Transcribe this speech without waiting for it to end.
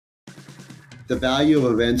The value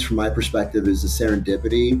of events from my perspective is the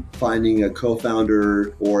serendipity, finding a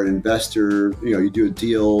co-founder or an investor. You do a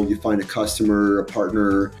deal, you find a customer, a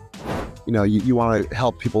partner. You want to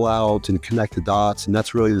help people out and connect the dots. And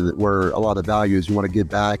that's really where a lot of the value is. You want to give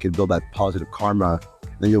back and build that positive karma,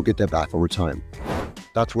 and you'll get that back over time.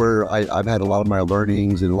 That's where I've had a lot of my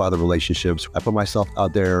learnings and a lot of the relationships. I put myself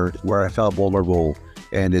out there where I felt vulnerable,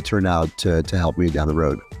 and it turned out to help me down the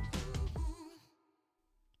road.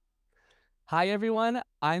 Hi everyone,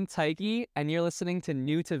 I'm Taiki, and you're listening to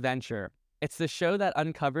New to Venture. It's the show that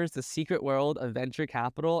uncovers the secret world of venture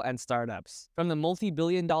capital and startups. From the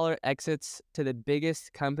multi-billion-dollar exits to the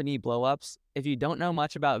biggest company blowups, if you don't know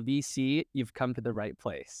much about VC, you've come to the right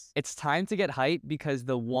place. It's time to get hyped because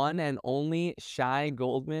the one and only Shai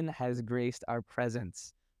Goldman has graced our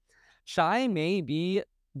presence. Shai may be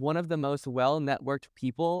one of the most well-networked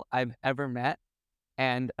people I've ever met,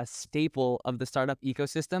 and a staple of the startup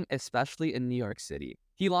ecosystem, especially in New York City.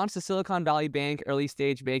 He launched the Silicon Valley Bank early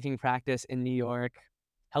stage banking practice in New York,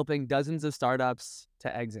 helping dozens of startups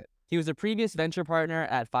to exit. He was a previous venture partner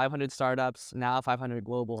at 500 Startups, now 500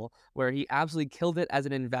 Global, where he absolutely killed it as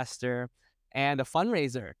an investor and a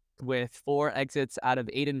fundraiser with 4 exits out of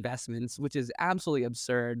 8 investments, which is absolutely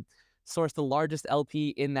absurd. Sourced the largest LP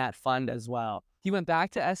in that fund as well. He went back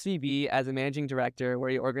to SVB as a managing director, where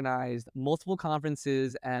he organized multiple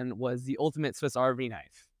conferences and was the ultimate Swiss Army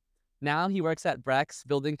knife. Now he works at Brex,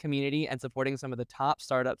 building community and supporting some of the top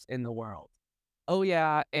startups in the world. Oh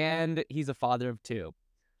yeah, and he's a father of 2.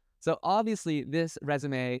 So obviously this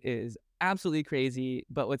resume is absolutely crazy,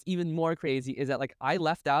 but what's even more crazy is that I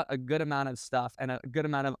left out a good amount of stuff and a good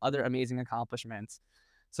amount of other amazing accomplishments.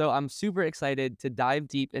 So I'm super excited to dive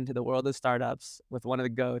deep into the world of startups with one of the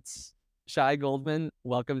GOATs, Shai Goldman.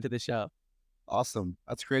 Welcome to the show. Awesome.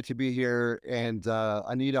 That's great to be here. And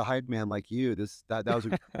I need a hype man like you. That was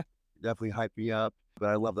definitely hyped me up, but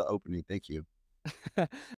I love the opening. Thank you.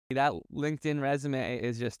 That LinkedIn resume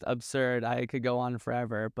is just absurd. I could go on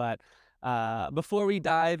forever. But before we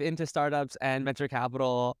dive into startups and venture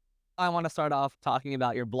capital, I want to start off talking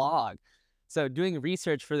about your blog. So doing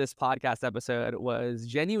research for this podcast episode was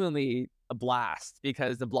genuinely a blast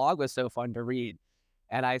because the blog was so fun to read.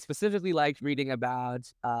 And I specifically liked reading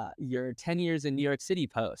about your 10 years in New York City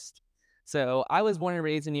post. So I was born and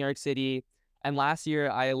raised in New York City. And last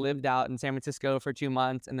year I lived out in San Francisco for 2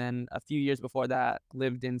 months. And then a few years before that,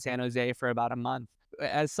 lived in San Jose for about a month.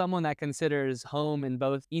 As someone that considers home in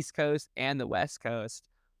both East Coast and the West Coast,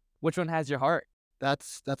 which one has your heart?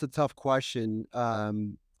 That's a tough question.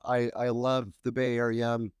 I love the Bay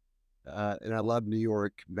Area, and I love New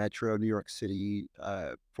York Metro, New York City,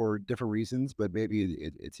 for different reasons, but maybe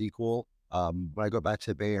it's equal. When I go back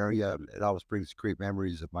to the Bay Area, it always brings great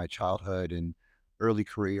memories of my childhood and early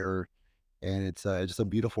career, and it's just a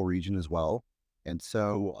beautiful region as well. And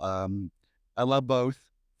so I love both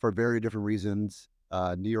for very different reasons.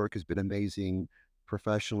 New York has been amazing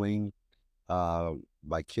professionally.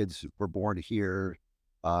 My kids were born here.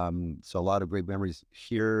 So a lot of great memories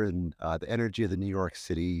here, and the energy of the New York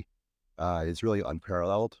City is really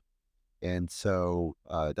unparalleled. And so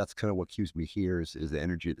that's kind of what keeps me here is the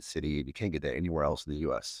energy of the city. You can't get that anywhere else in the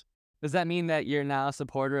U.S. Does that mean that you're now a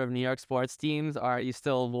supporter of New York sports teams? Or are you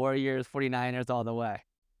still Warriors, 49ers all the way?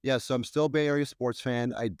 Yeah, so I'm still a Bay Area sports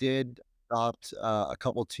fan. I did adopt a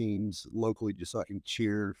couple teams locally just so I can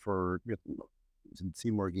cheer for and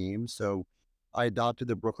see more games. So I adopted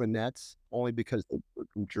the Brooklyn Nets only because they moved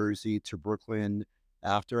from Jersey to Brooklyn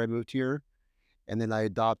after I moved here. And then I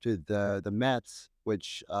adopted the Mets,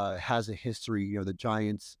 which has a history. The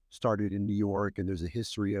Giants started in New York, and there's a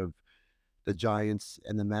history of the Giants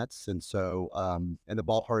and the Mets. And so, and the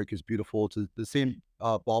ballpark is beautiful. It's the same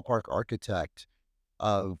ballpark architect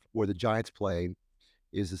of where the Giants play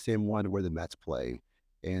is the same one where the Mets play.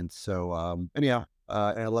 And so, and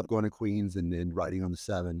I love going to Queens and riding on the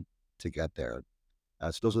 7 to get there.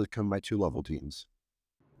 So those are kind of my 2 local teams.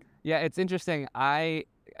 Yeah, it's interesting.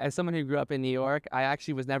 As someone who grew up in New York, I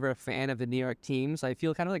actually was never a fan of the New York teams. I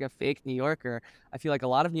feel kind of like a fake New Yorker. I feel like a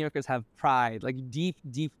lot of New Yorkers have pride, like deep,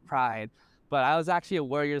 deep pride. But I was actually a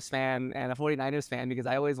Warriors fan and a 49ers fan because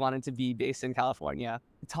I always wanted to be based in California.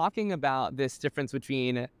 Talking about this difference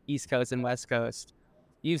between East Coast and West Coast,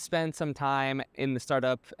 you've spent some time in the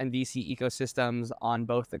startup and VC ecosystems on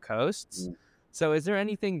both the coasts. So is there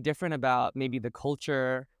anything different about maybe the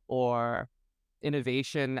culture or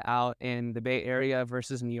innovation out in the Bay Area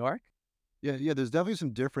versus New York? Yeah, there's definitely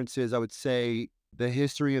some differences. I would say the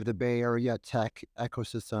history of the Bay Area tech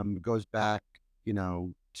ecosystem goes back,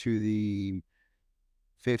 to the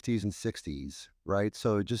 50s and 60s, right?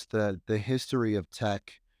 So just the history of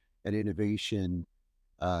tech and innovation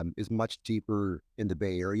is much deeper in the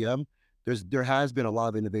Bay Area. There has been a lot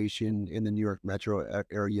of innovation in the New York metro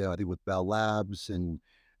area, I think with Bell Labs and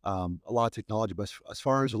a lot of technology. But as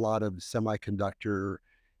far as a lot of semiconductor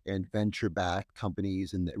and venture-backed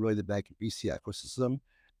companies and really the back VC ecosystem,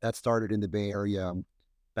 that started in the Bay Area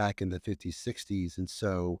back in the 50s, 60s. And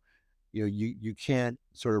so, you can't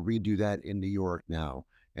sort of redo that in New York now.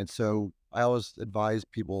 And so I always advise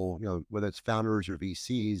people, whether it's founders or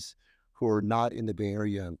VCs who are not in the Bay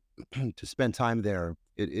Area to spend time there.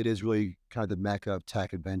 It is really kind of the mecca of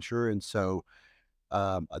tech adventure. And so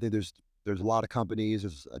I think there's a lot of companies,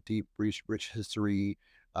 there's a deep, rich history.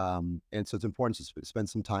 And so it's important to spend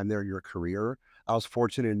some time there in your career. I was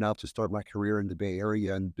fortunate enough to start my career in the Bay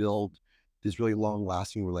Area and build these really long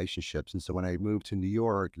lasting relationships. And so when I moved to New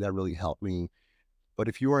York, that really helped me. But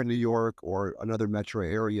if you are in New York or another metro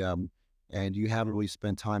area and you haven't really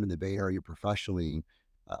spent time in the Bay Area professionally,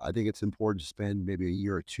 I think it's important to spend maybe a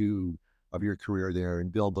year or two of your career there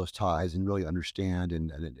and build those ties and really understand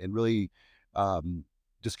and really um,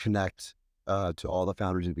 just connect to all the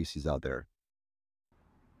founders and VCs out there.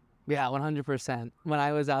 Yeah, 100%. When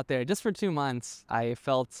I was out there just for 2 months, I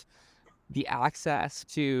felt the access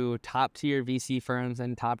to top tier VC firms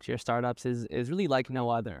and top tier startups is really like no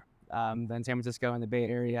other than San Francisco and the Bay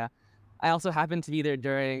Area. I also happened to be there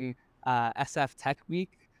during SF Tech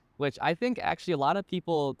Week, which I think actually a lot of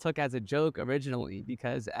people took as a joke originally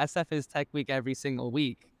because SF is Tech Week every single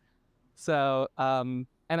week. So, and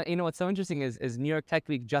what's so interesting is New York Tech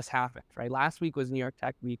Week just happened, right? Last week was New York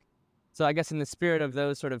Tech Week. So I guess in the spirit of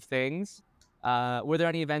those sort of things, were there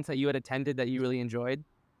any events that you had attended that you really enjoyed?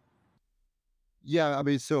 Yeah, I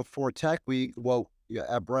mean, so for Tech Week, well, yeah,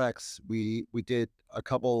 at Brex, we did a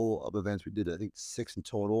couple of events. We did, I think, six in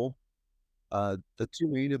total. The two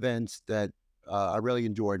main events that I really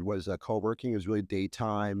enjoyed was co-working. It was really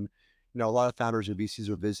daytime. A lot of founders and VCs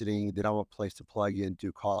were visiting. They don't have a place to plug in,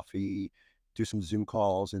 do coffee, do some Zoom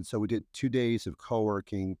calls. And so we did 2 days of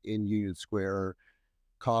co-working in Union Square,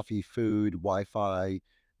 coffee, food, Wi-Fi,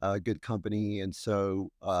 good company. And so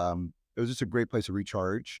it was just a great place to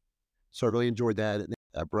recharge. So I really enjoyed that. And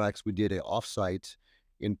at Brex, we did an offsite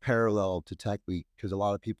in parallel to Tech Week because a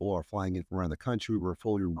lot of people are flying in from around the country. We're a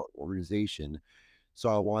fully remote organization. So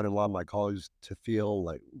I wanted a lot of my colleagues to feel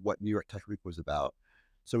like what New York Tech Week was about.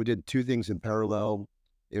 So we did two things in parallel.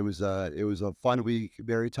 It was a fun week,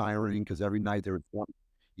 very tiring because every night there was one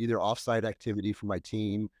either offsite activity for my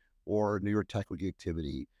team or New York Tech Week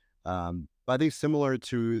activity. But I think similar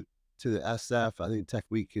to the SF, I think Tech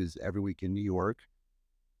Week is every week in New York.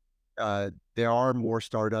 There are more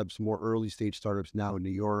startups, more early stage startups now in New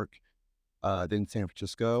York than San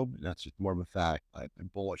Francisco. And that's just more of a fact. I'm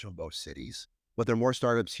bullish on both cities, but there are more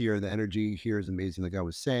startups here. The energy here is amazing, like I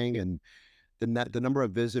was saying, and the number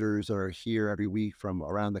of visitors that are here every week from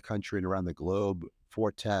around the country and around the globe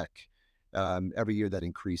for tech every year that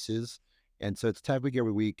increases. And so it's Tech Week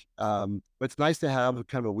every week. But it's nice to have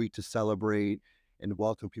kind of a week to celebrate and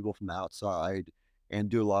welcome people from the outside and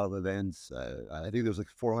do a lot of events. I think there's like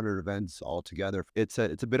 400 events altogether. It's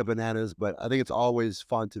a bit of bananas, but I think it's always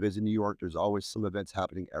fun to visit New York. There's always some events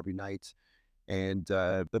happening every night, and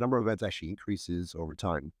the number of events actually increases over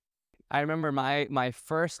time. I remember my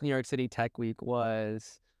first New York City Tech Week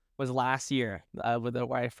was last year,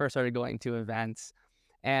 where I first started going to events.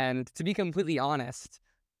 And to be completely honest,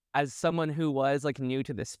 as someone who was like new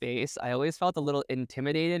to the space, I always felt a little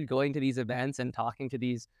intimidated going to these events and talking to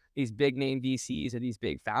these big name VCs or these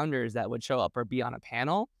big founders that would show up or be on a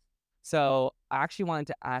panel. So I actually wanted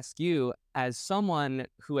to ask you, as someone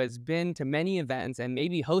who has been to many events and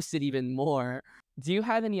maybe hosted even more, do you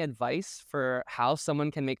have any advice for how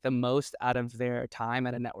someone can make the most out of their time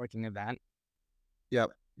at a networking event? Yeah,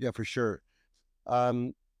 yeah, for sure.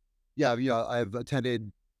 Um, yeah, I've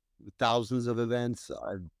attended thousands of events.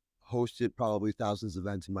 I've hosted probably thousands of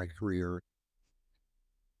events in my career.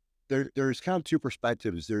 There's kind of two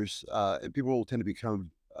perspectives. And people will tend to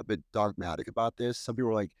become a bit dogmatic about this. Some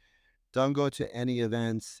people are like, don't go to any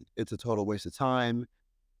events. It's a total waste of time.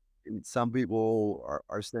 And some people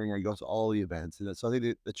are saying I go to all the events. And so I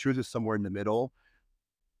think the truth is somewhere in the middle.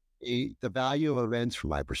 The value of events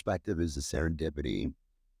from my perspective is the serendipity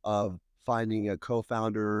of finding a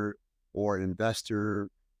co-founder or an investor,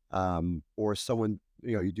 or someone,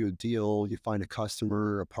 you do a deal, you find a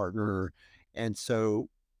customer, a partner. And so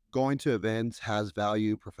going to events has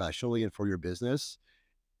value professionally and for your business.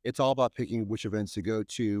 It's all about picking which events to go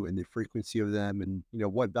to and the frequency of them and,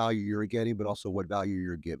 what value you're getting, but also what value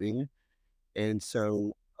you're giving. And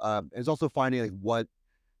so it's also finding like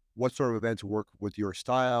what sort of events work with your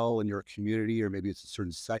style and your community, or maybe it's a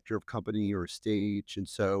certain sector of company or stage. And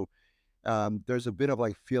so There's a bit of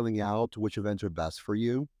like feeling out which events are best for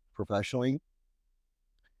you professionally.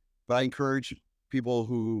 But I encourage people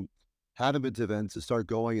who haven't been to events to start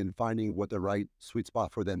going and finding what the right sweet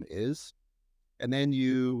spot for them is. And then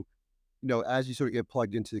as you sort of get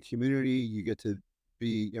plugged into the community, you get to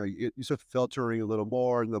be, you sort of filtering a little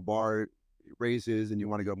more, and the bar raises, and you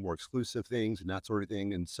want to go more exclusive things and that sort of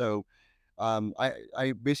thing. And so,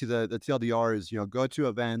 I basically the TLDR is, go to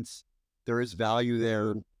events, there is value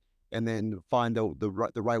there, and then find out the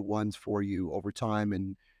right ones for you over time.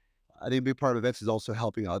 And I think a big part of events is also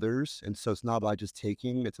helping others, and so it's not about just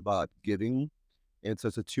taking; it's about giving, and so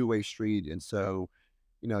it's a two-way street. And so,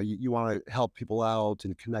 you want to help people out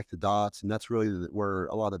and connect the dots, and that's really where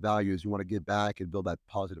a lot of the value is. You want to give back and build that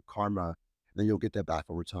positive karma, and then you'll get that back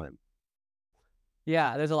over time.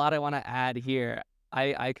 Yeah, there's a lot I want to add here.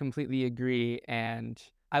 I completely agree, and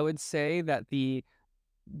I would say that the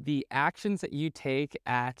actions that you take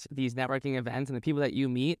at these networking events and the people that you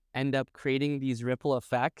meet end up creating these ripple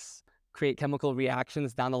effects, create chemical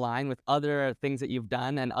reactions down the line with other things that you've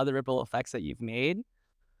done and other ripple effects that you've made.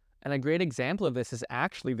 And a great example of this is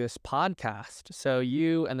actually this podcast. So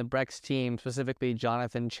you and the Brex team, specifically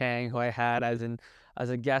Jonathan Chang, who I had as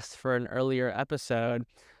a guest for an earlier episode,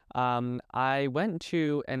 I went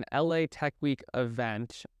to an LA Tech Week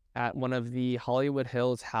event at one of the Hollywood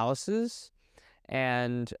Hills houses,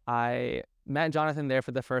 and I met Jonathan there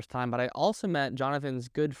for the first time. But I also met Jonathan's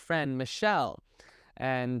good friend Michelle.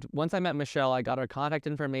 And once I met Michelle, I got her contact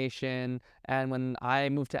information. And when I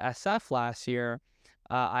moved to SF last year,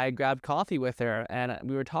 I grabbed coffee with her and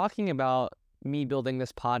we were talking about me building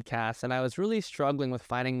this podcast. And I was really struggling with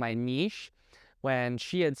finding my niche when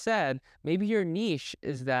she had said, maybe your niche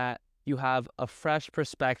is that you have a fresh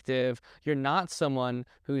perspective. You're not someone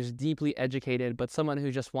who's deeply educated, but someone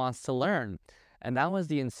who just wants to learn. And that was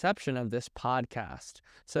the inception of this podcast.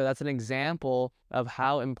 So that's an example of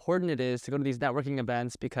how important it is to go to these networking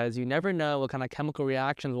events because you never know what kind of chemical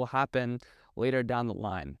reactions will happen later down the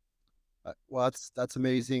line. Well, that's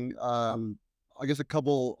amazing. I guess a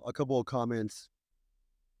couple of comments.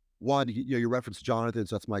 One, you referenced Jonathan,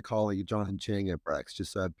 so that's my colleague, Jonathan Chang at Brex,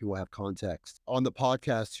 just so people have context. On the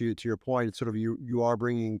podcast, to your point, it's sort of you are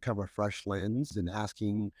bringing kind of a fresh lens and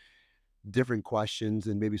asking different questions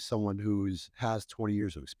and maybe someone has 20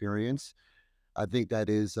 years of experience. I think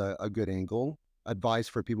that is a good angle. Advice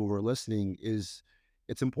for people who are listening is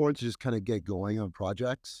it's important to just kind of get going on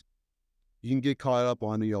projects. You can get caught up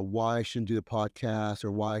on, why I shouldn't do the podcast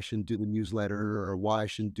or why I shouldn't do the newsletter or why I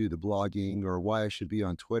shouldn't do the blogging or why I should be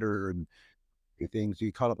on Twitter and things. You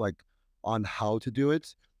get caught up like on how to do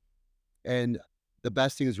it. And the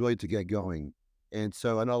best thing is really to get going. And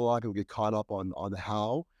so I know a lot of people get caught up on the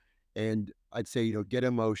how. And I'd say, get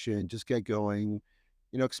in motion, just get going,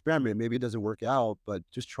 experiment. Maybe it doesn't work out, but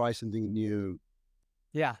just try something new.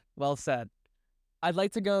 Yeah, well said. I'd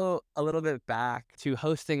like to go a little bit back to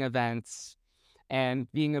hosting events and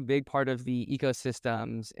being a big part of the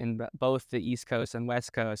ecosystems in both the East Coast and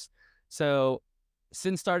West Coast. So,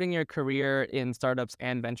 since starting your career in startups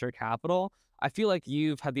and venture capital, I feel like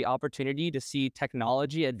you've had the opportunity to see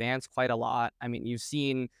technology advance quite a lot. I mean, you've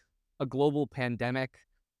seen a global pandemic.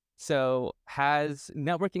 So, has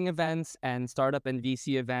networking events and startup and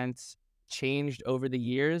VC events changed over the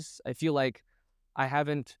years? I feel like I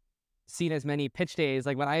haven't seen as many pitch days.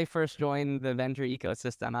 Like when I first joined the venture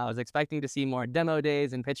ecosystem, I was expecting to see more demo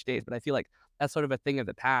days and pitch days, but I feel like that's sort of a thing of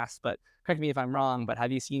the past. But correct me if I'm wrong, but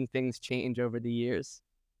have you seen things change over the years?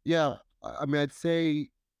 Yeah. I mean, I'd say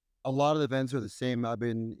a lot of the events are the same. I've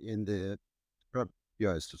been in the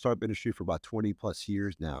startup industry for about 20 plus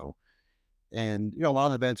years now. And, a lot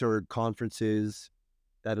of events are conferences.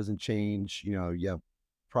 That doesn't change. You have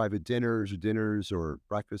private dinners or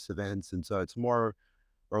breakfast events. And so it's more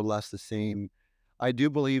or less the same. I do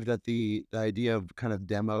believe that the idea of kind of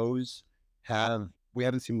demos we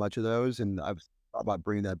haven't seen much of those. And I've thought about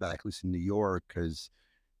bringing that back, at least in New York, because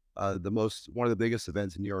one of the biggest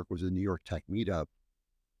events in New York was the New York Tech Meetup.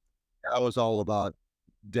 That was all about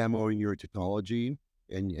demoing your technology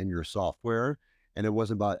and your software. And it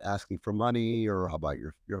wasn't about asking for money or how about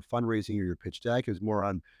your fundraising or your pitch deck. It was more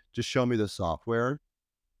on just show me the software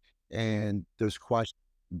and there's questions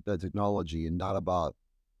the technology and not about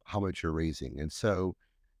how much you're raising. And so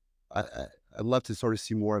I'd love to sort of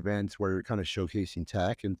see more events where you're kind of showcasing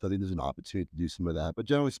tech. And so I think there's an opportunity to do some of that. But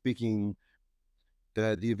generally speaking,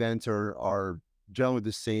 the events are generally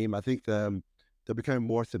the same. I think they're becoming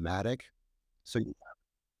more thematic. So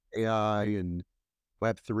AI and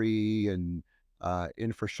Web3 and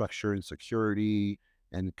infrastructure and security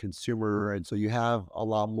and consumer. And so you have a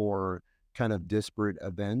lot more. kind of disparate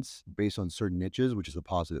events based on certain niches, which is a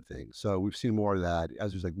positive thing. So we've seen more of that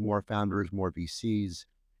as there's like more founders, more VCs.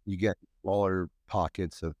 You get smaller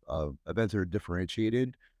pockets of events that are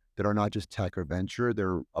differentiated that are not just tech or venture.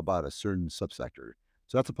 They're about a certain subsector.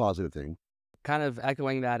 So that's a positive thing. Kind of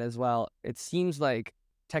echoing that as well, it seems like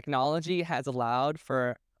technology has allowed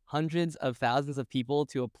for hundreds of thousands of people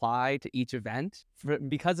to apply to each event.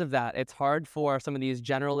 Because of that, it's hard for some of these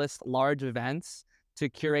generalist large events to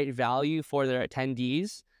curate value for their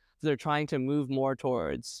attendees. So they're trying to move more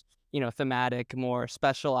towards, thematic, more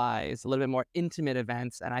specialized, a little bit more intimate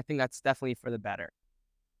events. And I think that's definitely for the better.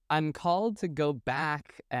 I'm called to go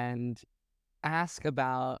back and ask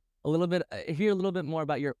about hear a little bit more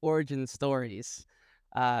about your origin stories.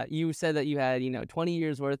 You said that you had, 20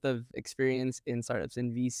 years worth of experience in startups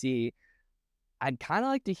in VC. I'd kind of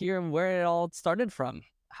like to hear where it all started from.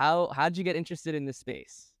 How'd you get interested in this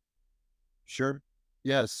space? Sure.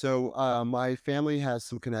 Yeah. So my family has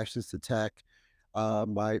some connections to tech.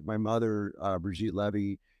 My mother, Brigitte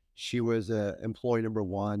Levy, she was employee number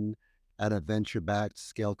one at a venture-backed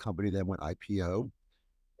scale company that went IPO.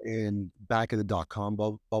 And back in the dot-com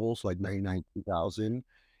bubble, so like 99, 2000.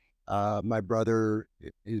 My brother,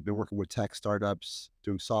 he's been working with tech startups,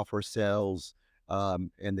 doing software sales, and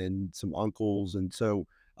then some uncles. And so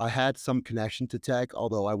I had some connection to tech,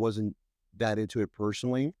 although I wasn't that into it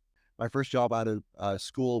personally. My first job out of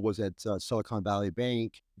school was at Silicon Valley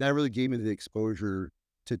Bank. That really gave me the exposure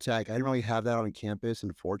to tech. I didn't really have that on campus,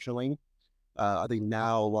 unfortunately. I think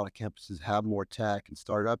now a lot of campuses have more tech and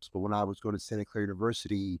startups, but when I was going to Santa Clara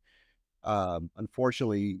University,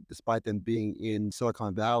 unfortunately, despite them being in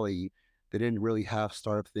Silicon Valley, they didn't really have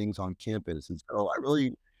startup things on campus. And so I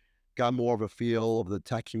really got more of a feel of the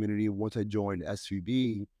tech community once I joined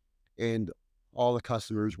SVB, and all the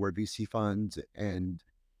customers were VC funds and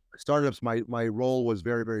startups. My role was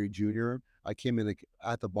very, very junior. I came in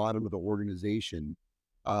at the bottom of the organization.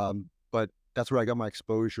 But that's where I got my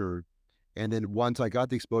exposure. And then once I got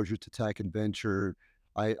the exposure to tech and venture,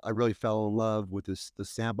 I really fell in love with the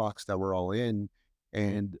sandbox that we're all in.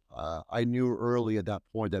 And I knew early at that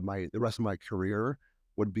point that the rest of my career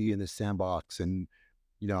would be in the sandbox. And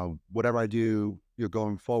whatever I do,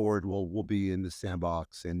 going forward will be in the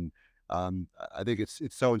sandbox. And I think it's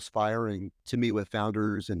so inspiring to meet with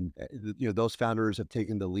founders, and those founders have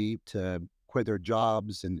taken the leap to quit their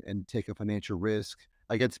jobs and take a financial risk.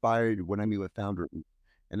 I get inspired when I meet with founders,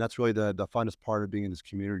 and that's really the funnest part of being in this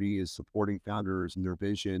community is supporting founders and their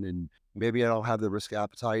vision. And maybe I don't have the risk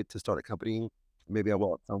appetite to start a company. Maybe I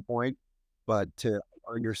will at some point, but to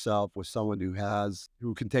earn yourself with someone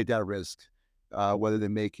who can take that risk, whether they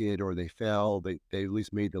make it or they fail, they at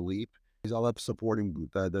least made the leap. Is all up supporting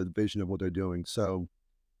the vision of what they're doing. So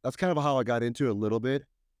that's kind of how I got into it a little bit,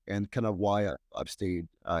 and kind of why I've stayed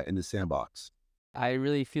in the sandbox. I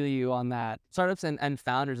really feel you on that. Startups and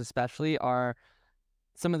founders especially are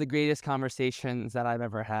some of the greatest conversations that I've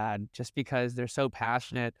ever had, just because they're so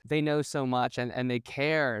passionate. They know so much and they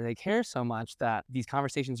care. They care so much that these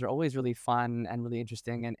conversations are always really fun and really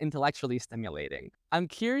interesting and intellectually stimulating. I'm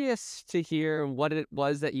curious to hear what it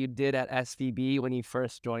was that you did at SVB when you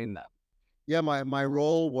first joined them. Yeah, my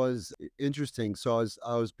role was interesting. So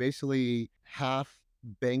I was basically half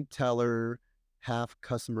bank teller, half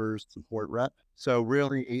customer support rep. So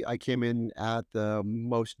really, I came in at the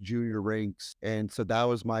most junior ranks, and so that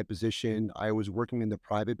was my position. I was working in the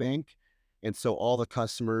private bank, and so all the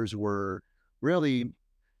customers were really,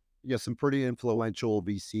 some pretty influential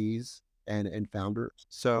VCs and founders.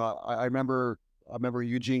 So I remember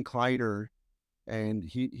Eugene Kleiner, and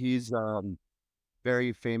he's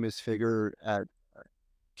very famous figure at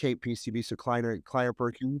Cape PCB. So Kleiner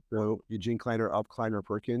Perkins, so Eugene Kleiner of Kleiner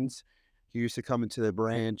Perkins. He used to come into the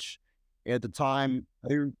branch. And at the time, I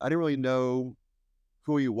didn't really know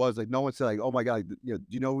who he was. Like no one said like, "Oh my God, do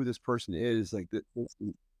you know who this person is?" Like this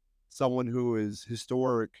is someone who is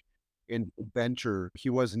historic in venture.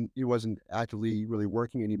 He wasn't actively really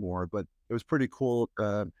working anymore, but it was pretty cool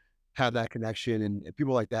to have that connection, and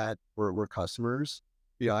people like that were customers.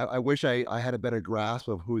 I wish I had a better grasp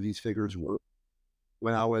of who these figures were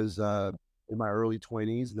when I was in my early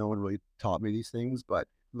 20s. No one really taught me these things, but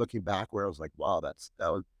looking back, where I was like, wow, that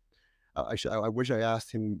was. I wish I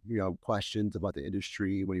asked him, questions about the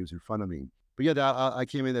industry when he was in front of me. But yeah, I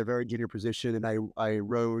came in a very junior position, and I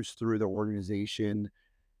rose through the organization,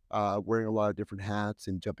 wearing a lot of different hats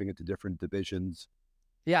and jumping into different divisions.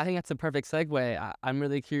 Yeah, I think that's a perfect segue. I'm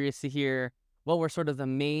really curious to hear what were sort of the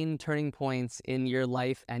main turning points in your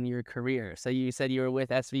life and your career. So you said you were with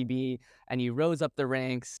SVB and you rose up the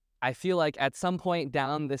ranks. I feel like at some point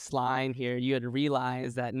down this line here, you had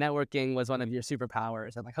realized that networking was one of your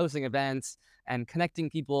superpowers and like hosting events and connecting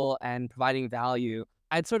people and providing value.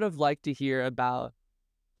 I'd sort of like to hear about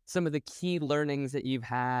some of the key learnings that you've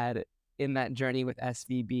had in that journey with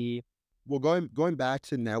SVB. Well, going back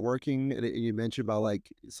to networking, and you mentioned about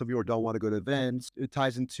like some people don't want to go to events. It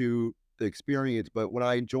ties into the experience. But when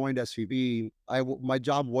I joined SVB, my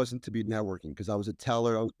job wasn't to be networking because I was a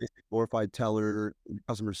teller. I was basically a glorified teller,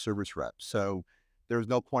 customer service rep. So there was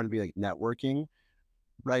no point in me like networking.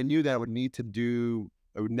 But I knew that I would need to do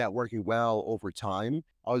networking well over time.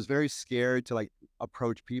 I was very scared to like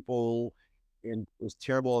approach people and was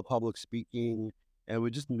terrible at public speaking and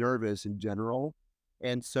was just nervous in general.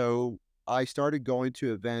 And so I started going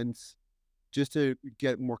to events just to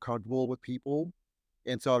get more comfortable with people.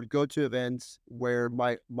 And so I would go to events where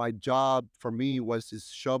my job for me was to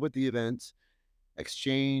show up at the events,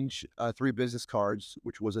 exchange 3 business cards,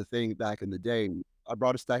 which was a thing back in the day. I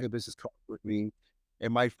brought a stack of business cards with me,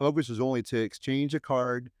 and my focus was only to exchange a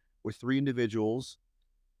card with 3 individuals,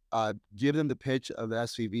 give them the pitch of the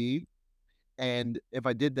SVB, and if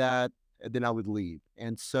I did that, then I would leave.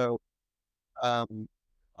 And so um,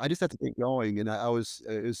 I just had to keep going, and I was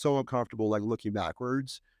it was so uncomfortable, like looking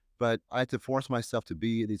backwards, but I had to force myself to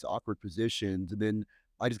be in these awkward positions, and then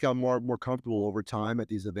I just got more comfortable over time at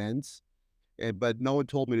these events. But no one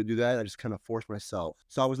told me to do that. I just kind of forced myself.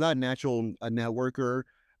 So I was not a networker,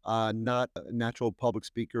 not a natural public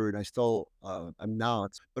speaker, and I still I'm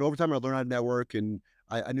not. But over time, I learned how to network, and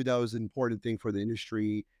I knew that was an important thing for the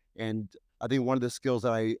industry. And I think one of the skills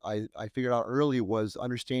that I figured out early was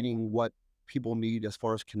understanding what people need as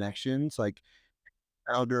far as connections, like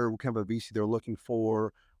founder, what kind of a VC they're looking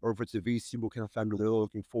for, or if it's a VC, what kind of founder they're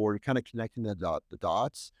looking for, and kind of connecting the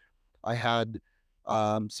dots. I had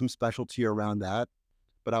some specialty around that,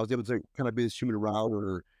 but I was able to kind of be this human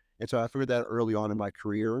router. And so I figured that early on in my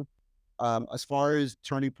career. As far as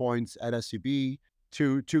turning points at SCB,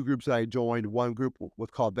 two groups that I joined. One group was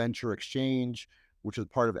called Venture Exchange, which was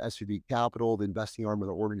part of SVB Capital, the investing arm of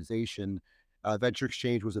the organization. Venture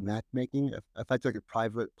Exchange was a matchmaking, effectively like a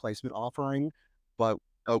private placement offering, but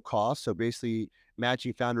no cost. So basically,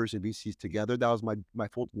 matching founders and VCs together. That was my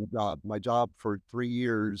full time job. My job for 3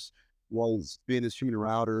 years was being this human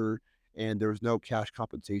router, and there was no cash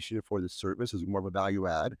compensation for the service. It was more of a value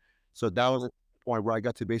add. So that was a point where I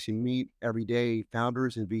got to basically meet every day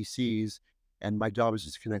founders and VCs, and my job was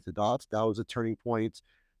just to connect the dots. That was a turning point.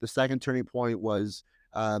 The second turning point was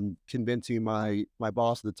convincing my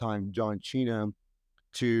boss at the time, John Chena,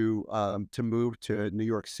 to move to New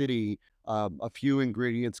York City. A few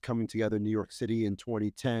ingredients coming together in New York City in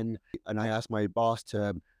 2010, and I asked my boss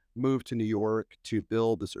to move to New York to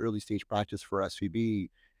build this early stage practice for SVB,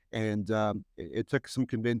 and it took some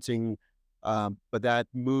convincing, but that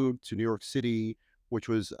move to New York City, which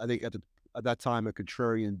was I think at that time a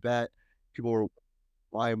contrarian bet. People were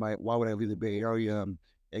why would I leave the Bay Area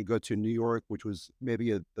and go to New York, which was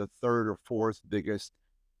maybe the third or fourth biggest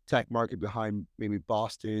tech market behind maybe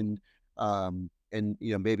Boston, and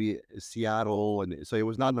maybe Seattle, and so it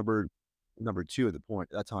was not number two at the point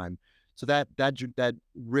at that time. So that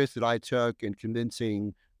risk that I took in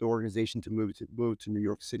convincing the organization to move to New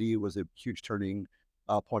York City was a huge turning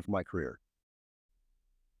point for my career.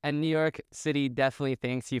 And New York City definitely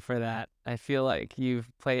thanks you for that. I feel like you've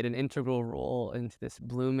played an integral role into this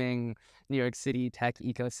blooming New York City tech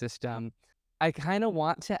ecosystem. I kind of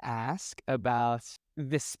want to ask about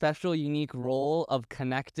this special, unique role of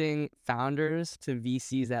connecting founders to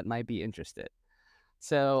VCs that might be interested.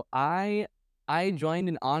 So I joined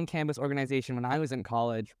an on-campus organization when I was in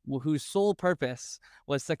college, whose sole purpose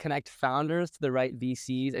was to connect founders to the right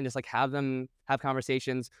VCs and just like have them have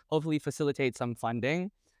conversations, hopefully facilitate some funding.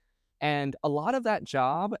 And a lot of that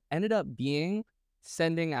job ended up being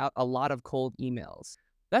sending out a lot of cold emails.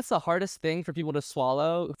 That's the hardest thing for people to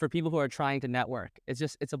swallow for people who are trying to network.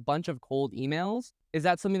 It's a bunch of cold emails. Is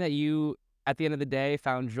that something that you, at the end of the day,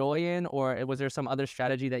 found joy in, or was there some other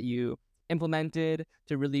strategy that you implemented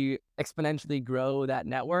to really exponentially grow that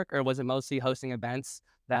network, or was it mostly hosting events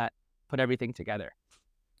that put everything together?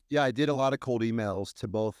 Yeah, I did a lot of cold emails to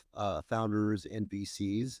both founders and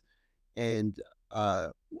VCs, and uh,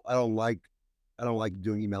 I don't like I don't like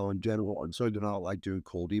doing email in general, and so I do not like doing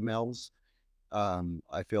cold emails.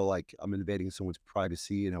 I feel like I'm invading someone's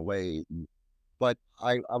privacy in a way, but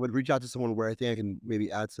I would reach out to someone where I think I can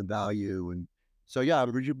maybe add some value, and so yeah, I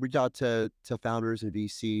would reach out to founders and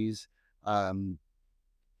VCs. Um,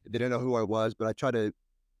 they didn't know who I was, but I try to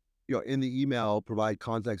in the email provide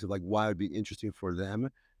context of like why it would be interesting for them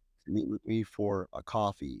to meet with me for a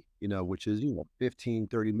coffee, which is 15,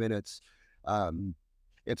 30 minutes. Um,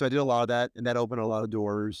 And so I did a lot of that, and that opened a lot of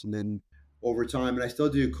doors. And then over time, and I still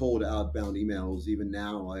do cold outbound emails even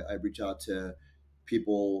now. I reach out to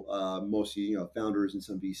people, mostly founders and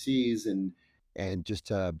some VCs, and just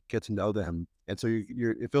to get to know them. And so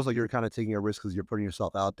you're it feels like you're kind of taking a risk because you're putting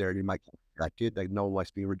yourself out there, and you might get rejected. Like no one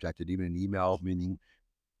likes being rejected, even in email, meaning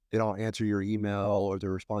they don't answer your email or they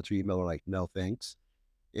respond to your email or like no thanks.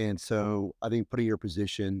 And so I think putting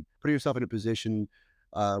yourself in a position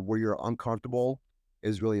where you're uncomfortable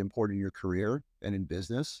is really important in your career and in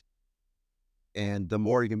business. And the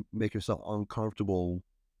more you can make yourself uncomfortable,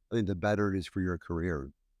 I think the better it is for your career.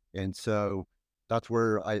 And so that's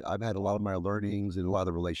where I've had a lot of my learnings and a lot of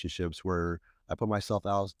the relationships where I put myself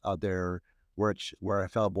out there where I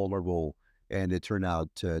felt vulnerable, and it turned out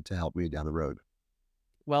to help me down the road.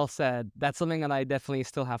 Well said. That's something that I definitely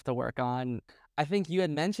still have to work on. I think you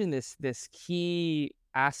had mentioned this key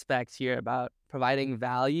aspect here about providing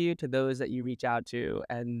value to those that you reach out to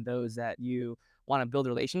and those that you want to build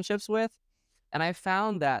relationships with. And I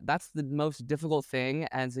found that that's the most difficult thing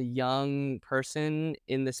as a young person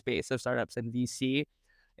in the space of startups and VC.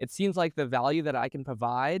 It seems like the value that I can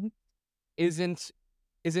provide isn't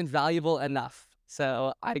isn't valuable enough.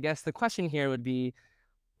 So I guess the question here would be,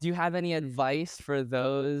 do you have any advice for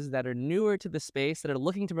those that are newer to the space that are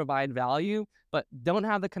looking to provide value but don't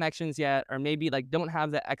have the connections yet, or maybe like don't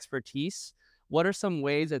have the expertise? What are some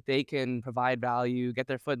ways that they can provide value, get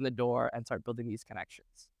their foot in the door, and start building these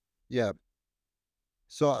connections? Yeah.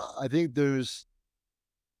 So I think there's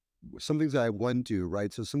some things that I wouldn't do,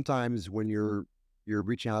 right? So sometimes when you're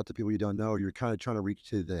reaching out to people you don't know, you're kind of trying to reach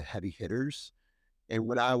to the heavy hitters. And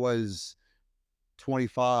when I was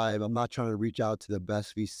 25, I'm not trying to reach out to the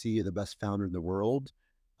best VC or the best founder in the world.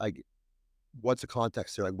 Like, what's the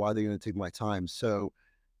context there? Like, why are they going to take my time? So,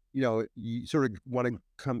 you sort of want to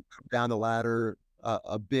come down the ladder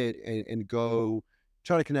a bit and go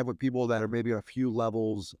try to connect with people that are maybe a few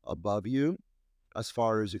levels above you as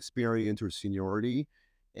far as experience or seniority.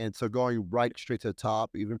 And so going right straight to the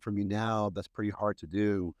top, even for me now, that's pretty hard to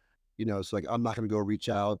do. So like I'm not going to go reach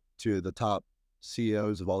out to the top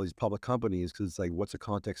CEOs of all these public companies because it's like, what's the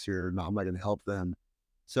context here? No, I'm not going to help them.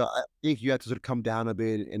 So I think you have to sort of come down a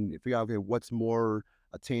bit and figure out, okay, what's more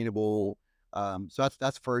attainable. So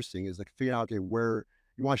that's first thing is like figuring out, okay, where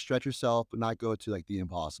you want to stretch yourself, but not go to like the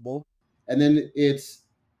impossible. And then it's,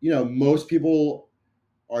 most people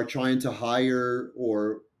are trying to hire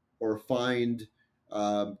or find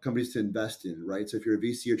companies to invest in, right? So if you're a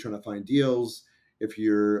VC, you're trying to find deals. If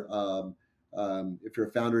you're a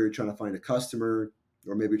founder, you're trying to find a customer,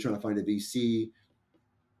 or maybe you're trying to find a VC.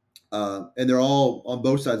 And they're all on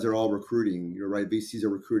both sides. They're all recruiting. You're right. VCs are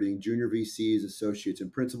recruiting junior VCs, associates,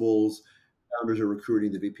 and principals. Founders are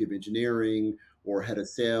recruiting the VP of engineering or head of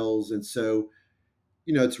sales, and so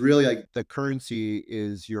it's really like the currency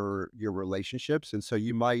is your relationships, and so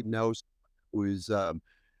you might know someone who's a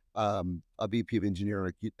VP of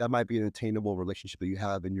engineering. Like that might be an attainable relationship that you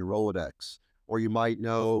have in your Rolodex, or you might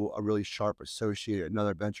know a really sharp associate at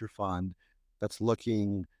another venture fund that's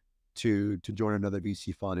looking to join another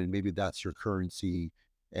VC fund, and maybe that's your currency.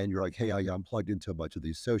 And you're like, hey, I'm plugged into a bunch of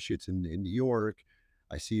these associates in New York.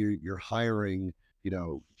 I see you're hiring.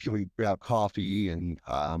 Can we grab coffee? And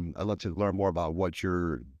I'd love to learn more about what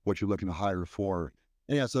you're looking to hire for.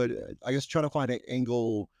 And yeah, so I guess trying to find an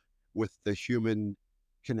angle with the human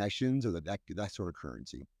connections or that sort of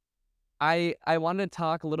currency. I want to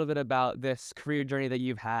talk a little bit about this career journey that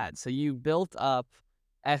you've had. So you built up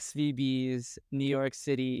SVB's New York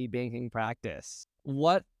City banking practice.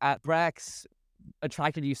 What at Brex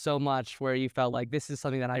attracted you so much where you felt like this is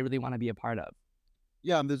something that I really want to be a part of?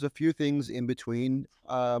 Yeah, there's a few things in between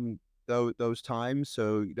those times.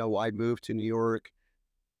 So, I moved to New York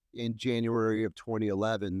in January of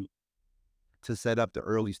 2011 to set up the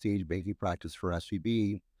early stage banking practice for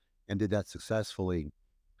SVB and did that successfully.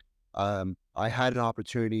 I had an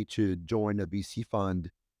opportunity to join a VC fund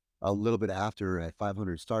a little bit after at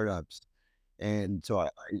 500 startups. And so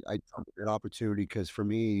I took that opportunity because for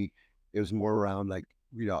me, it was more around like,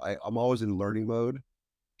 I'm always in learning mode.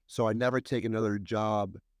 So I never take another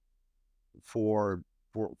job for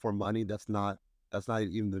for money. That's not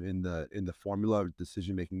even in the formula of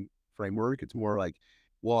decision making framework. It's more like,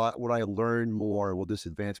 well, would I learn more? Will this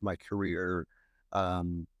advance my career?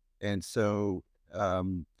 Um, and so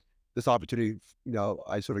this opportunity,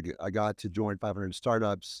 I got to join 500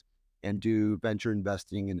 startups and do venture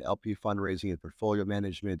investing and LP fundraising and portfolio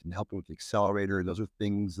management and helping with the accelerator. Those are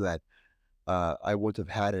things that I wouldn't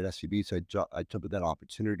have had at SVB. So I took that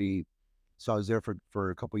opportunity. So I was there for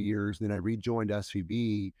a couple of years. And then I rejoined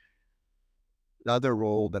SVB, the other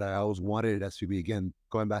role that I always wanted at SVB, again,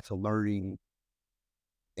 going back to learning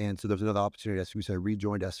And so there's another opportunity at SVB. So I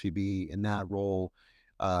rejoined SVB in that role.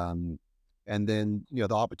 Um, and then, the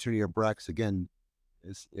opportunity of Brex again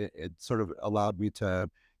it sort of allowed me to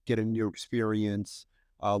get a new experience,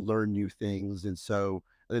 learn new things. And so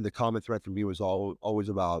I think the common thread for me was always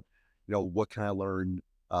about, what can I learn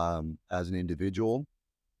as an individual?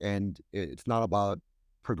 And it's not about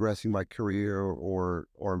progressing my career or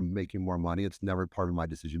making more money. It's never part of my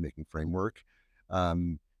decision making framework.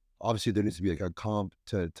 Um, Obviously, there needs to be like a comp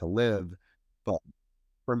to live, but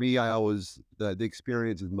for me, I always the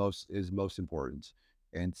experience is most important.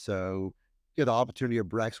 And so, the opportunity of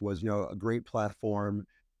Brex was, a great platform.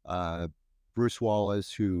 Uh, Bruce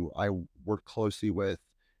Wallace, who I worked closely with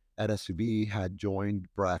at SUB, had joined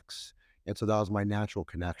Brex, and so that was my natural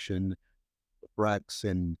connection with Brex,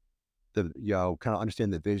 and kind of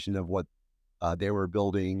understand the vision of what they were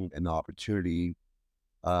building and the opportunity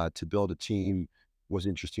to build a team was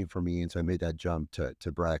interesting for me, and so I made that jump to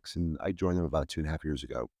Brex, and I joined them about 2.5 years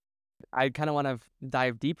ago. I kind of want to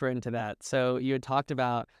dive deeper into that. So you had talked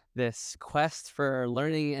about this quest for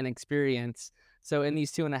learning and experience. So in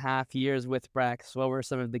these 2.5 years with Brex, what were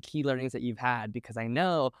some of the key learnings that you've had? Because I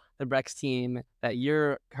know the Brex team that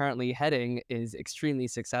you're currently heading is extremely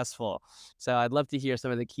successful. So I'd love to hear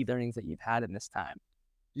some of the key learnings that you've had in this time.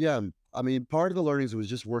 Yeah, I mean, part of the learnings was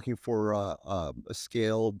just working for a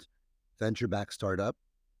scaled venture-backed startup.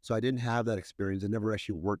 So I didn't have that experience. I never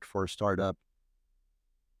actually worked for a startup.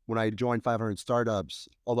 When I joined 500 Startups,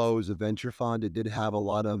 although it was a venture fund, it did have a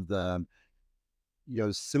lot of the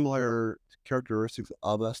similar characteristics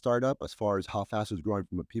of a startup as far as how fast it was growing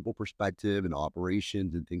from a people perspective and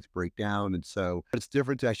operations and things break down. And so it's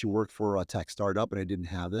different to actually work for a tech startup, and I didn't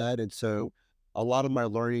have that. And so a lot of my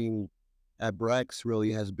learning at Brex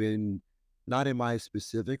really has been not in my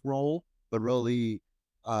specific role, but really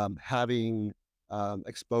having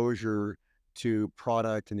exposure to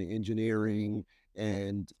product and engineering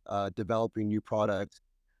and developing new products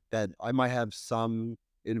that I might have some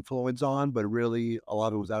influence on, but really a lot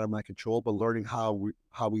of it was out of my control. But learning how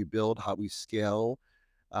we build, how we scale,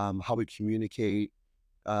 how we communicate,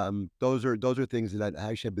 those are things that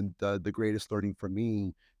actually have been the greatest learning for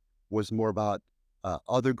me was more about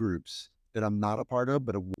other groups that I'm not a part of,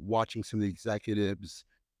 but watching some of the executives,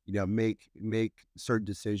 make certain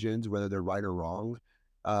decisions, whether they're right or wrong.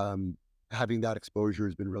 Um, Having that exposure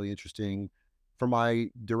has been really interesting. For my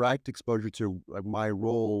direct exposure to my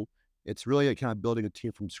role, it's really a kind of building a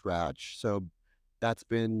team from scratch. So that's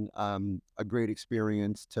been a great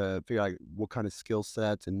experience to figure out what kind of skill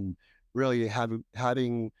sets and really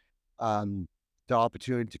having um, the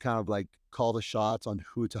opportunity to kind of like call the shots on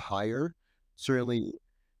who to hire. Certainly,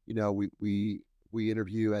 we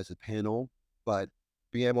interview as a panel, but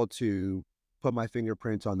being able to put my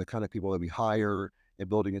fingerprints on the kind of people that we hire and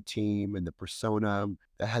building a team and the persona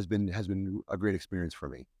that has been a great experience for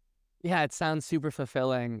me. Yeah, it sounds super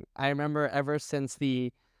fulfilling. I remember ever since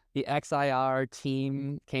the XIR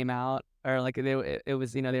team came out, or like it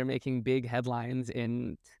was, they were making big headlines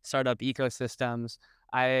in startup ecosystems.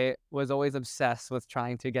 I was always obsessed with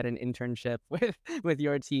trying to get an internship with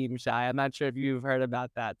your team, Shai. I'm not sure if you've heard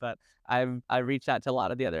about that, but I reached out to a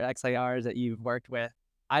lot of the other XIRs that you've worked with.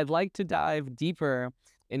 I'd like to dive deeper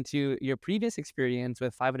into your previous experience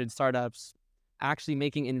with 500 startups, actually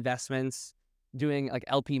making investments, doing like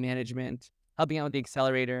LP management, helping out with the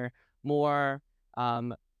accelerator, more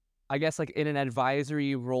um, I guess like in an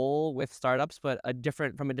advisory role with startups, but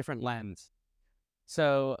from a different lens.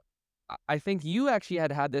 So I think you actually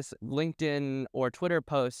had this LinkedIn or Twitter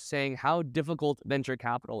post saying how difficult venture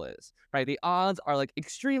capital is, right? The odds are like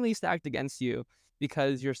extremely stacked against you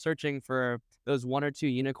because you're searching for those one or two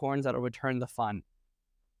unicorns that'll return the fund.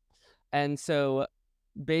 And so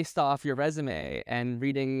based off your resume and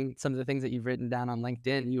reading some of the things that you've written down on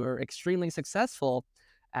LinkedIn, you were extremely successful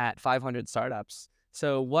at 500 startups.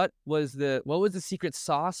 So what was the secret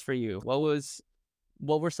sauce for you? What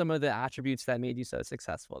were some of the attributes that made you so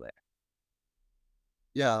successful there?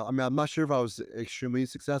 Yeah, I mean, I'm not sure if I was extremely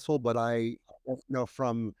successful, but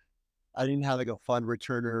from I didn't have like a fund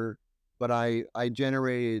returner, but I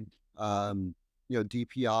generated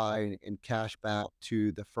DPI and cash back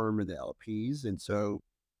to the firm and the LPs, and so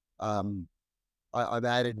um, I've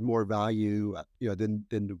added more value,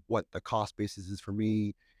 than what the cost basis is for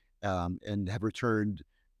me, and have returned,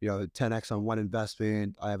 10x on one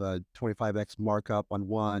investment. I have a 25x markup on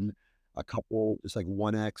one, a couple it's like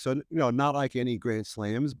 1x. So, not like any grand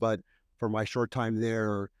slams, but for my short time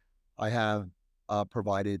there, I have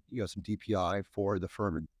provided, some DPI for the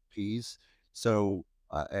firm and Ps. So,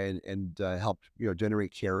 and helped,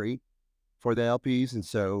 generate carry for the LPs. And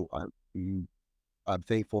so I'm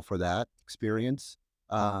thankful for that experience.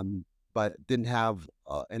 um, but didn't have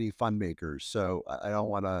any fund makers. So I don't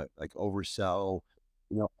want to like oversell,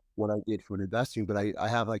 what I did for investing, but I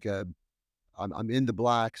have like I'm in the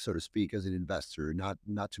black, so to speak, as an investor.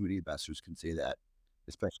 Not too many investors can say that,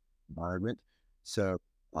 especially in the environment. So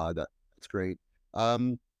that's great.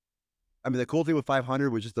 Um, I mean, the cool thing with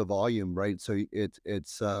 500 was just the volume, right? So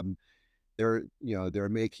they're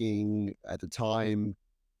making at the time,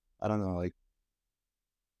 I don't know, like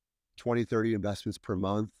 20, 30 investments per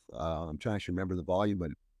month. I'm trying to actually remember the volume,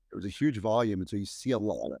 but it was a huge volume. And so you see a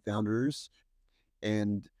lot of founders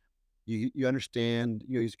and you understand,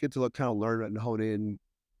 you get to look, kind of learn and hone in.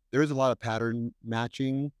 There is a lot of pattern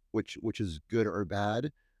matching, which is good or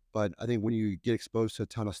bad. But I think when you get exposed to a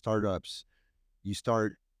ton of startups, you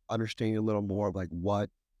start understanding a little more of like what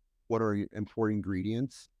are your important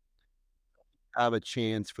ingredients, have a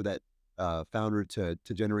chance for that founder to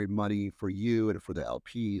generate money for you and for the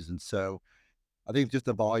LPs. And so I think just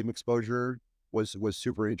the volume exposure was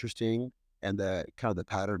super interesting, and the kind of the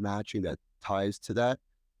pattern matching that ties to that.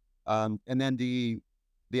 And then the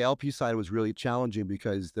LP side was really challenging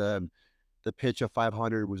because the pitch of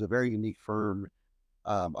 500 was a very unique firm,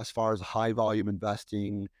 as far as high volume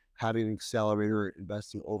investing, having an accelerator,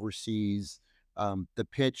 investing overseas. The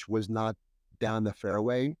pitch was not down the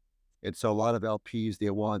fairway. And so a lot of LPs, they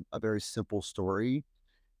want a very simple story,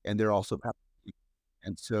 and they're also,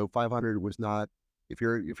 and so 500 was not, if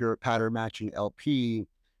you're a pattern matching LP,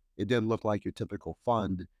 it didn't look like your typical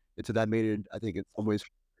fund. And so that made it, I think, in some ways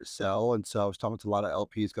harder to sell. And so I was talking to a lot of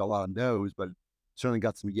LPs, got a lot of no's, but certainly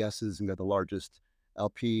got some yeses and got the largest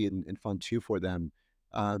LP in fund two for them.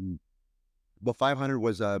 Um, but 500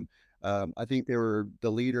 was, I think they were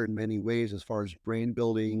the leader in many ways as far as brain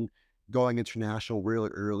building, going international really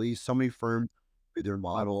early. So many firms with their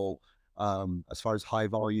model, as far as high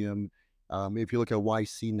volume. If you look at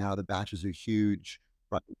YC now, the batches are huge,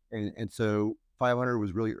 right? And so 500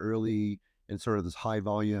 was really early in sort of this high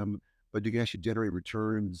volume, but you can actually generate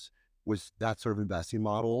returns with that sort of investing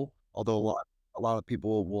model. Although a lot of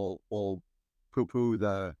people will poo poo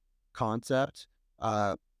the concept.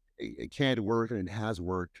 It can work and it has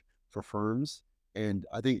worked for firms. And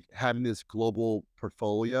I think having this global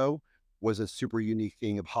portfolio was a super unique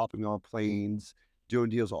thing of hopping on planes, doing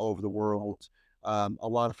deals all over the world. A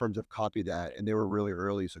lot of firms have copied that, and they were really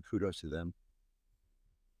early. So kudos to them.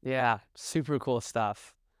 Yeah, super cool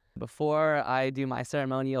stuff. Before I do my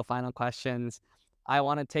ceremonial final questions, I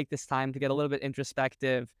want to take this time to get a little bit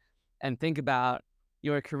introspective and think about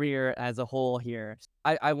your career as a whole here.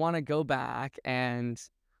 I want to go back and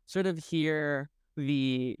sort of hear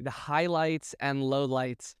the highlights and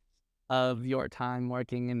lowlights of your time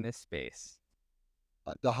working in this space.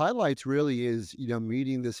 The highlights really is,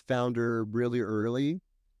 meeting this founder really early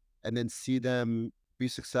and then see them be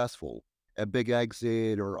successful, a big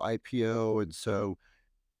exit or IPO. And so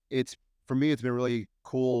it's, for me, it's been really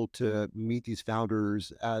cool to meet these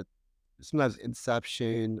founders at sometimes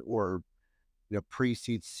inception or,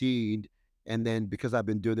 pre-seed seed. And then because I've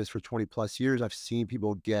been doing this for 20 plus years, I've seen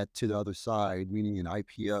people get to the other side, meaning an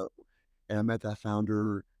IPO. And I met that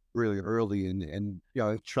founder really early and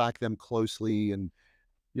I track them closely. And,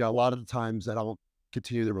 a lot of the times I don't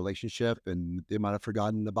continue the relationship and they might have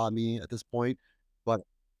forgotten about me at this point. But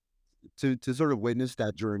to sort of witness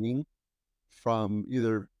that journey from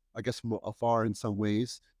either, I guess, from afar in some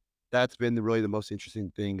ways, that's been really the most interesting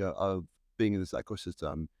thing of being in this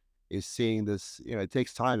ecosystem, is seeing this, it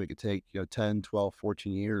takes time. It could take, 10, 12,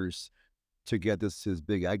 14 years to get this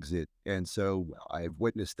big exit. And so I've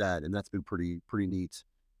witnessed that, and that's been pretty neat.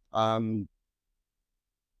 Um,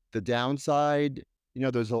 the downside,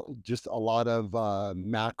 there's just a lot of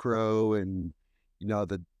macro and,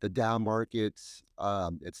 the down markets.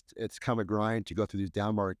 It's kind of a grind to go through these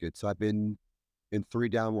down markets. So I've been in three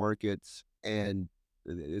down markets, and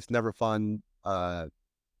it's never fun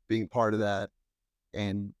being part of that,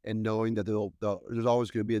 and knowing that there's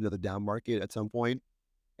always going to be another down market at some point.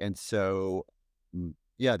 And so,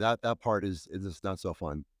 yeah, that part is just not so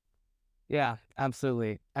fun. Yeah,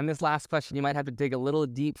 absolutely. And this last question, you might have to dig a little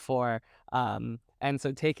deep for, and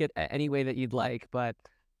so take it any way that you'd like. But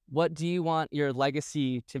what do you want your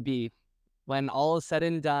legacy to be when all is said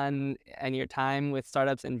and done, and your time with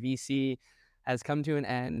startups and VC has come to an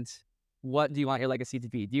end? What do you want your legacy to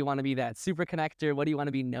be? Do you want to be that super connector? What do you want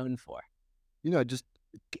to be known for? Just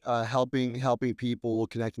helping people,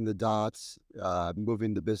 connecting the dots,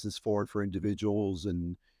 moving the business forward for individuals,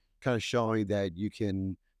 and kind of showing that you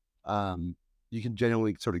can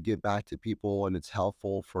genuinely sort of give back to people, and it's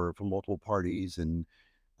helpful for multiple parties. And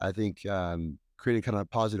I think creating kind of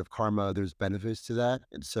positive karma, there's benefits to that,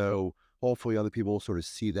 and so hopefully other people sort of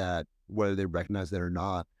see that whether they recognize that or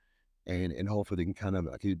not. And hopefully they can kind of,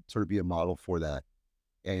 I could sort of be a model for that.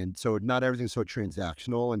 And so not everything's so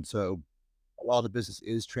transactional. And so a lot of the business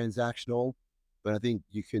is transactional, but I think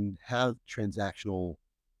you can have transactional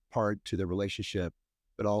part to the relationship,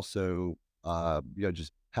 but also,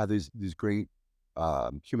 just have these great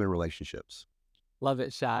human relationships. Love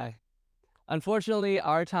it, Shai. Unfortunately,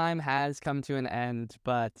 our time has come to an end,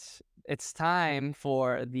 but it's time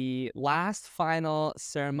for the last final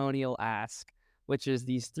ceremonial ask, which is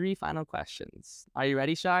these three final questions. Are you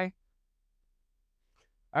ready, Shai?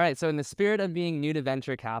 All right. So, in the spirit of being new to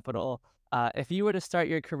venture capital, if you were to start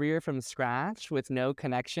your career from scratch with no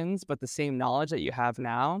connections, but the same knowledge that you have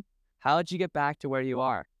now, how would you get back to where you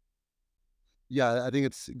are? Yeah, I think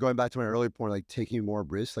it's going back to my earlier point, like taking more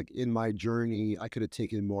risks. Like in my journey, I could have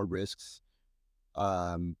taken more risks.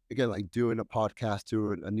 Again, like doing a podcast,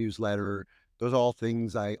 doing a newsletter, those are all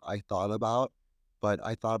things I thought about, but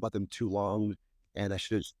I thought about them too long and I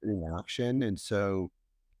should have just been in action. And so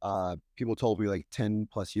people told me like 10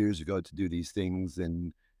 plus years ago to do these things.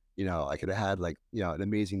 And, I could have had like, an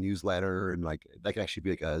amazing newsletter and like that could actually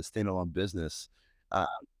be like a standalone business. Uh,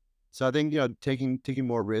 so I think, taking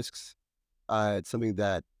more risks, it's something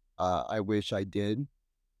that I wish I did.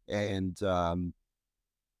 And and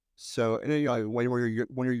then,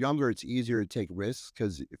 when you're younger, it's easier to take risks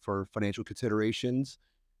because for financial considerations.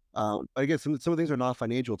 But again, some things are not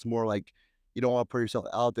financial. It's more like you don't want to put yourself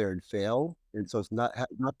out there and fail, and so it's not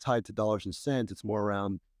tied to dollars and cents. It's more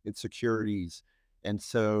around insecurities, and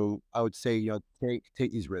so I would say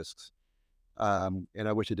take these risks. And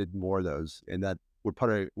I wish I did more of those, and that would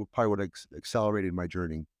accelerated my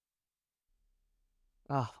journey.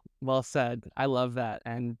 Oh, well said. I love that.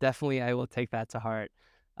 And definitely I will take that to heart.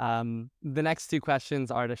 The next two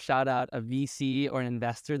questions are to shout out a VC or an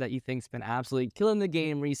investor that you think's been absolutely killing the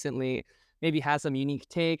game recently, maybe has some unique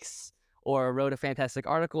takes or wrote a fantastic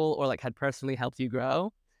article or like had personally helped you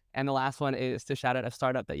grow. And the last one is to shout out a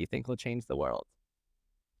startup that you think will change the world.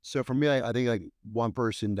 So for me, I think like one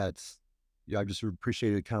person that's I've just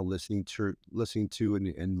appreciated kind of listening to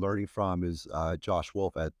and learning from is Josh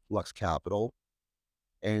Wolf at Lux Capital.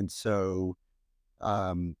 And so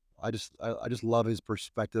I just love his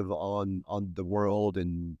perspective on the world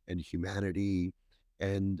and humanity,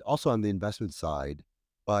 and also on the investment side.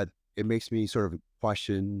 But it makes me sort of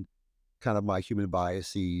question kind of my human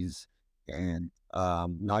biases and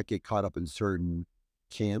not get caught up in certain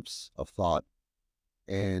camps of thought,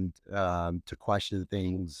 and to question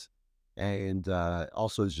things, and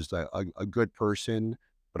also is just a good person,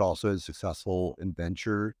 but also is successful in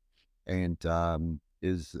venture, and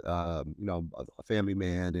is a family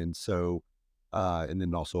man, and so and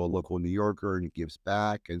then also a local New Yorker, and he gives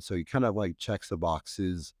back, and so he kind of like checks the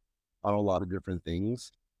boxes on a lot of different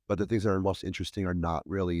things. But the things that are most interesting are not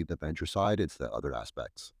really the venture side; it's the other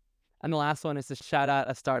aspects. And the last one is to shout out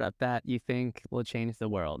a startup that you think will change the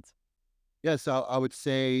world. Yeah, so I would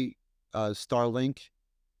say Starlink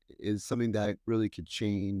is something that really could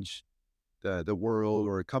change the world,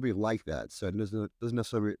 or a company like that. So it doesn't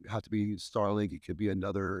necessarily have to be Starlink. It could be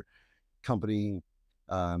another company,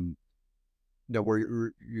 um,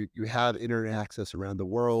 where you have internet access around the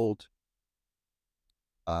world.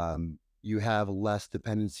 You have less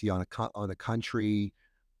dependency on on a country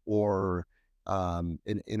or an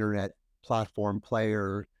internet platform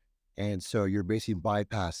player, and so you're basically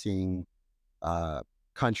bypassing uh,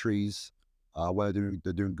 countries, whether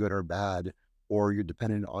they're doing good or bad, or you're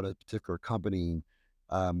dependent on a particular company,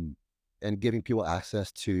 um, and giving people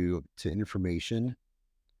access to information,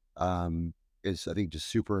 is, I think, just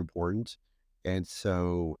super important. And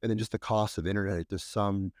so, and then just the cost of internet. There's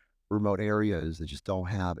some remote areas that just don't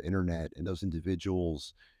have internet, and those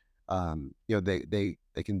individuals, they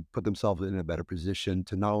can put themselves in a better position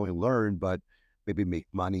to not only learn but maybe make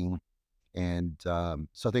money. And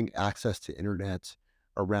so I think access to internet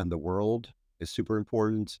around the world is super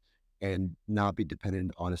important, and not be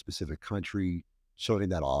dependent on a specific country. Showing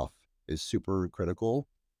that off is super critical.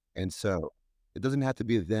 And so it doesn't have to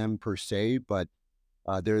be them per se, but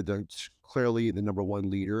they're clearly the number one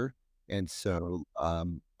leader. And so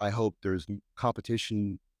I hope there's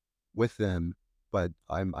competition with them, but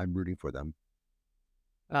I'm rooting for them.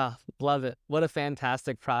 Ah, love it. What a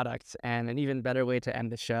fantastic product and an even better way to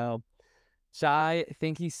end the show. Shai,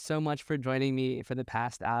 thank you so much for joining me for the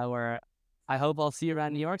past hour. I hope I'll see you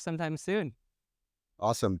around New York sometime soon.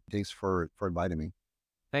 Awesome. Thanks for inviting me.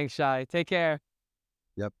 Thanks, Shai. Take care.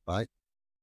 Yep. Bye.